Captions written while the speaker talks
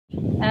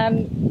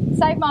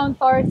Save Mowen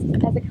Forest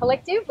as a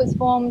collective was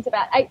formed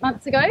about 8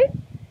 months ago,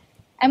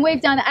 and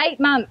we've done 8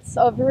 months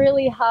of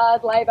really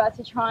hard labour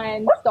to try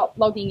and stop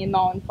logging in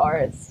Mowen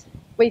Forest.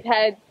 We've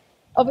had,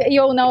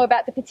 you all know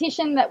about the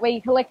petition that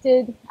we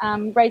collected,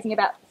 raising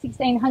about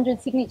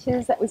 1,600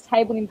 signatures that was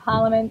tabled in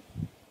Parliament.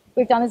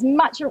 We've done as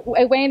much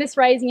awareness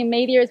raising in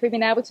media as we've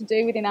been able to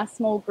do within our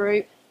small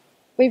group.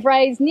 We've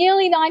raised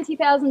nearly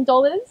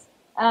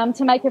 $90,000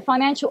 to make a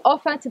financial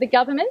offer to the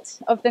government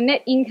of the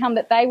net income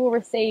that they will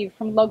receive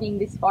from logging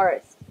this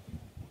forest.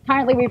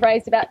 Currently, we've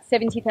raised about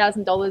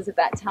 $70,000 of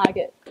that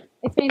target.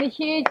 It's been a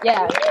huge,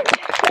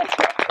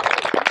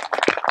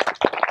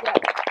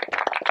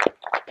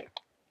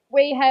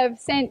 We have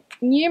sent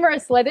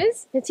numerous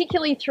letters,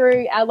 particularly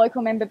through our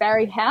local member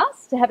Barry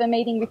House, to have a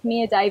meeting with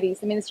Mia Davies,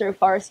 the Minister of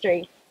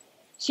Forestry.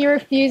 She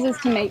refuses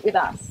to meet with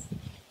us.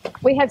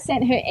 We have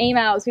sent her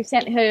emails, we've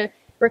sent her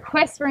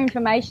requests for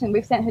information,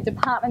 we've sent her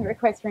department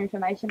requests for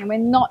information, and we're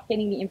not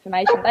getting the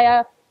information. They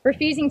are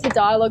refusing to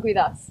dialogue with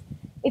us.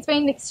 It's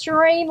been an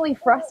extremely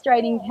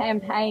frustrating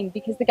campaign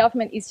because the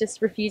government is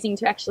just refusing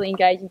to actually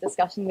engage in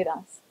discussion with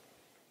us.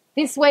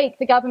 This week,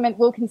 the government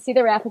will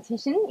consider our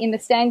petition in the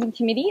Standing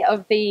Committee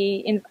of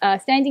the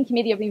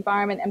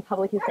Environment and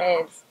Public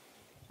Affairs.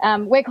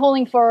 We're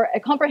calling for a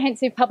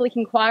comprehensive public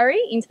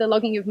inquiry into the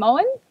logging of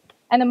Mowen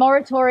and a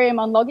moratorium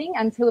on logging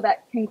until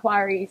that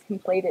inquiry is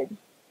completed.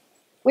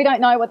 We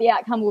don't know what the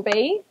outcome will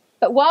be,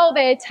 but while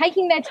they're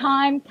taking their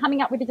time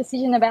coming up with a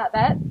decision about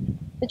that,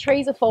 the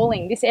trees are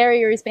falling. This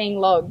area is being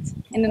logged.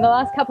 And in the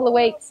last couple of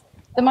weeks,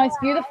 the most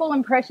beautiful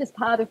and precious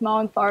part of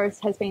Mowen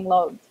Forest has been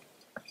logged.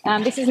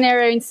 This is an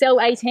area in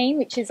Cell 18,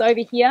 which is over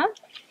here.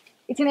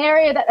 It's an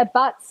area that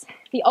abuts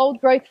the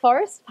old growth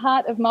forest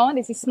part of Mowen.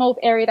 There's this small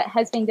area that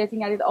has been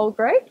designated old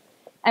growth,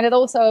 and it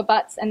also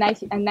abuts a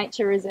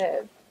nature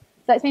reserve.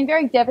 So it's been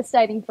very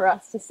devastating for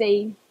us to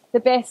see the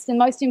best and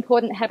most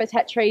important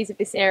habitat trees of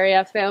this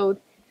area felled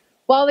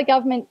while the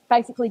government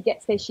basically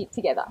gets their shit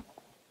together.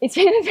 It's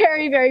been a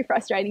very, very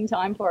frustrating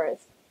time for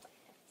us.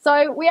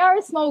 So we are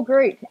a small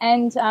group,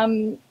 and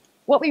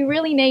what we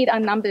really need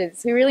are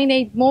numbers. We really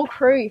need more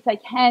crew, if they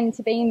can,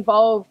 to be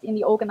involved in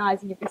the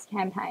organising of this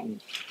campaign.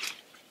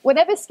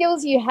 Whatever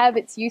skills you have,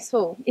 it's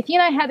useful. If you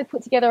know how to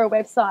put together a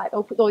website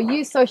or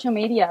use social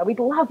media, we'd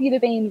love you to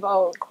be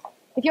involved.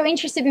 If you're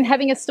interested in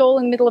having a stall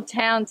in the middle of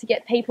town to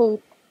get people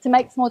to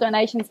make small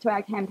donations to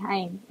our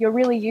campaign, you're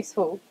really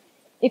useful.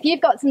 If you've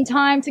got some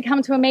time to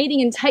come to a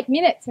meeting and take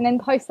minutes and then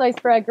post those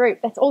for our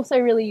group, that's also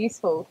really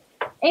useful.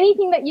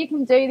 Anything that you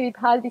can do to be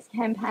part of this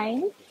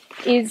campaign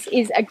is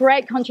a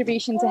great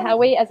contribution to how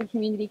we as a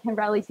community can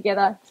rally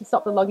together to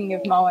stop the logging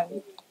of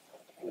Mowen.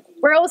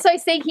 We're also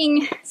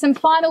seeking some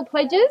final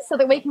pledges so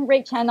that we can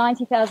reach our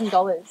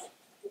 $90,000.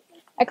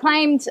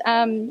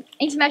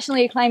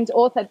 Internationally acclaimed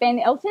author Ben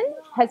Elton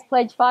has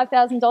pledged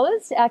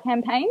 $5,000 to our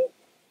campaign,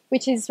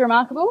 which is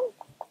remarkable.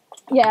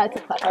 Yeah, it's a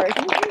clap, I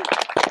reckon.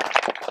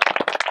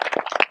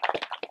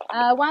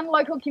 One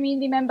local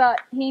community member,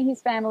 he and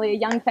his family, a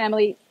young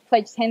family,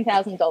 pledged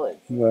 $10,000,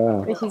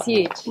 wow, which is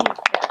huge. Yeah.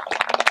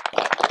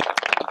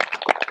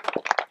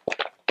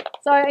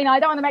 So, I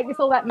don't want to make this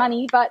all about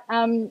money, but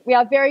we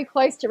are very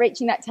close to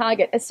reaching that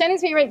target. As soon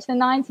as we reach the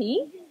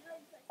 90,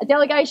 a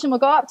delegation will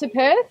go up to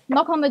Perth,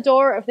 knock on the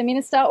door of the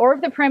Minister or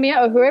of the Premier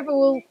or whoever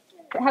will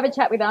have a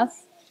chat with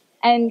us,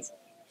 and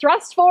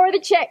thrust forward a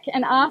cheque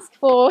and ask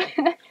for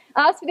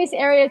this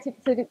area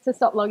to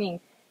stop logging.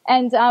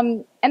 And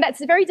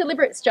that's a very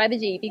deliberate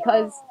strategy,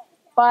 because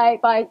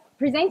by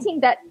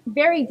presenting that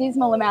very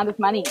dismal amount of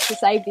money to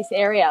save this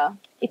area,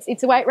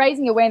 it's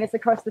raising awareness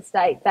across the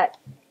state that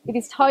it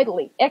is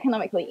totally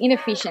economically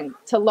inefficient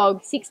to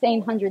log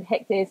 1,600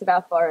 hectares of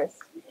our forest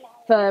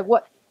for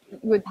what you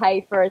would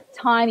pay for a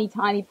tiny,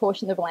 tiny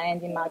portion of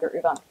land in Margaret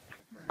River.